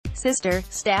sister,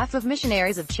 staff of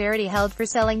Missionaries of Charity held for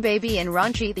selling baby in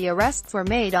Ranchi. The arrests were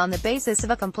made on the basis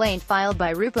of a complaint filed by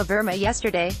Rupa Verma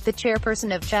yesterday, the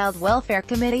chairperson of Child Welfare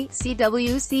Committee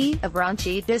 (CWC) of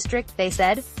Ranchi district, they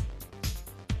said.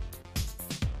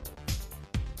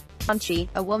 Ranchi,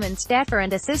 a woman staffer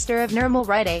and a sister of Nirmal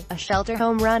Ride, a shelter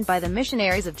home run by the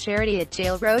Missionaries of Charity at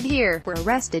Jail Road here, were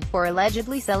arrested for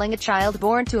allegedly selling a child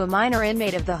born to a minor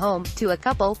inmate of the home, to a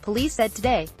couple, police said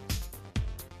today.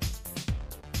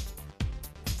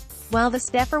 While the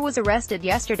staffer was arrested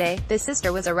yesterday, the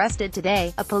sister was arrested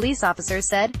today, a police officer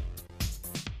said.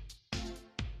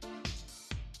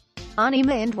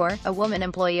 Anima Indwar, a woman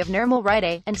employee of Nirmal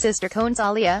Ride, and sister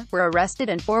Konsalia, were arrested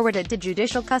and forwarded to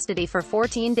judicial custody for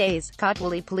 14 days,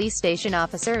 Kotwali police station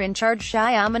officer in charge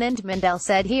Shyamanand Mandel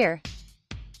said here.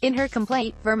 In her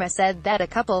complaint, Verma said that a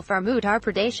couple from Uttar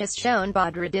Pradesh's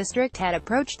Sonbhadra district had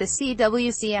approached the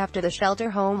CWC after the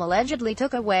shelter home allegedly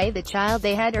took away the child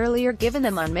they had earlier given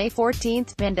them on May 14,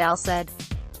 Mandel said.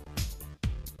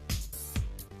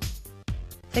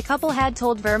 The couple had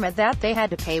told Verma that they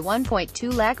had to pay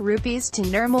 1.2 lakh rupees to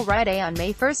Nirmal Ride on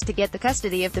May 1 to get the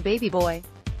custody of the baby boy.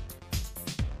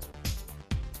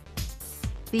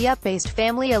 The up-based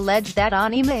family alleged that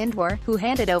Anima Indwar, who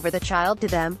handed over the child to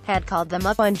them, had called them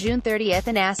up on June 30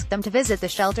 and asked them to visit the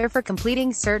shelter for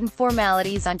completing certain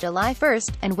formalities on July 1,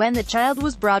 and when the child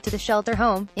was brought to the shelter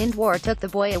home, Indwar took the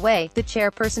boy away, the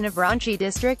chairperson of Ranchi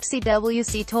district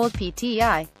CWC told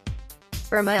PTI.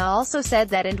 Verma also said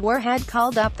that Indwar had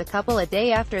called up the couple a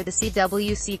day after the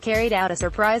CWC carried out a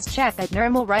surprise check at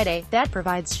Nirmal Ride, that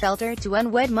provides shelter to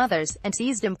unwed mothers, and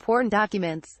seized important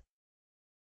documents.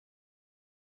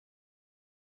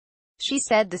 She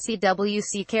said the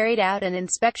CWC carried out an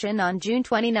inspection on June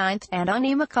 29, and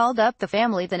Anima called up the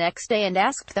family the next day and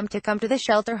asked them to come to the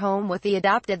shelter home with the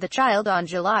adopted child on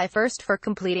July 1 for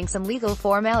completing some legal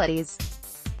formalities.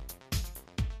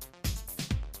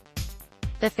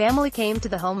 The family came to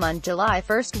the home on July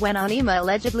 1 when Anima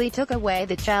allegedly took away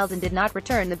the child and did not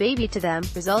return the baby to them,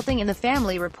 resulting in the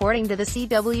family reporting to the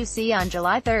CWC on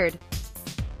July 3.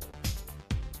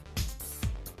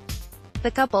 The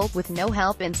couple, with no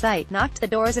help in sight, knocked the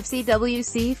doors of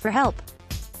CWC for help.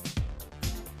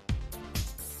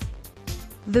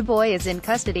 The boy is in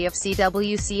custody of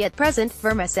CWC at present,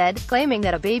 Verma said, claiming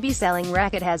that a baby-selling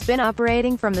racket has been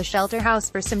operating from the shelter house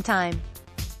for some time.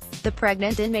 The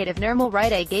pregnant inmate of Nirmal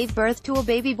Ride gave birth to a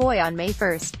baby boy on May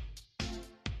 1.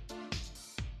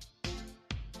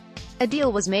 A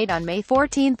deal was made on May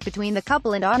 14 between the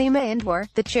couple and Anima Indwar,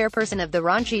 the chairperson of the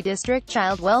Ranchi District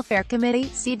Child Welfare Committee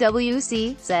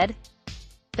 (CWC), said.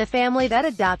 The family that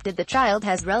adopted the child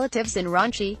has relatives in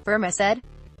Ranchi, Verma said.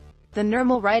 The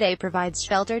Nirmal Ride provides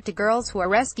shelter to girls who are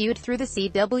rescued through the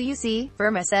CWC,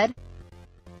 Verma said.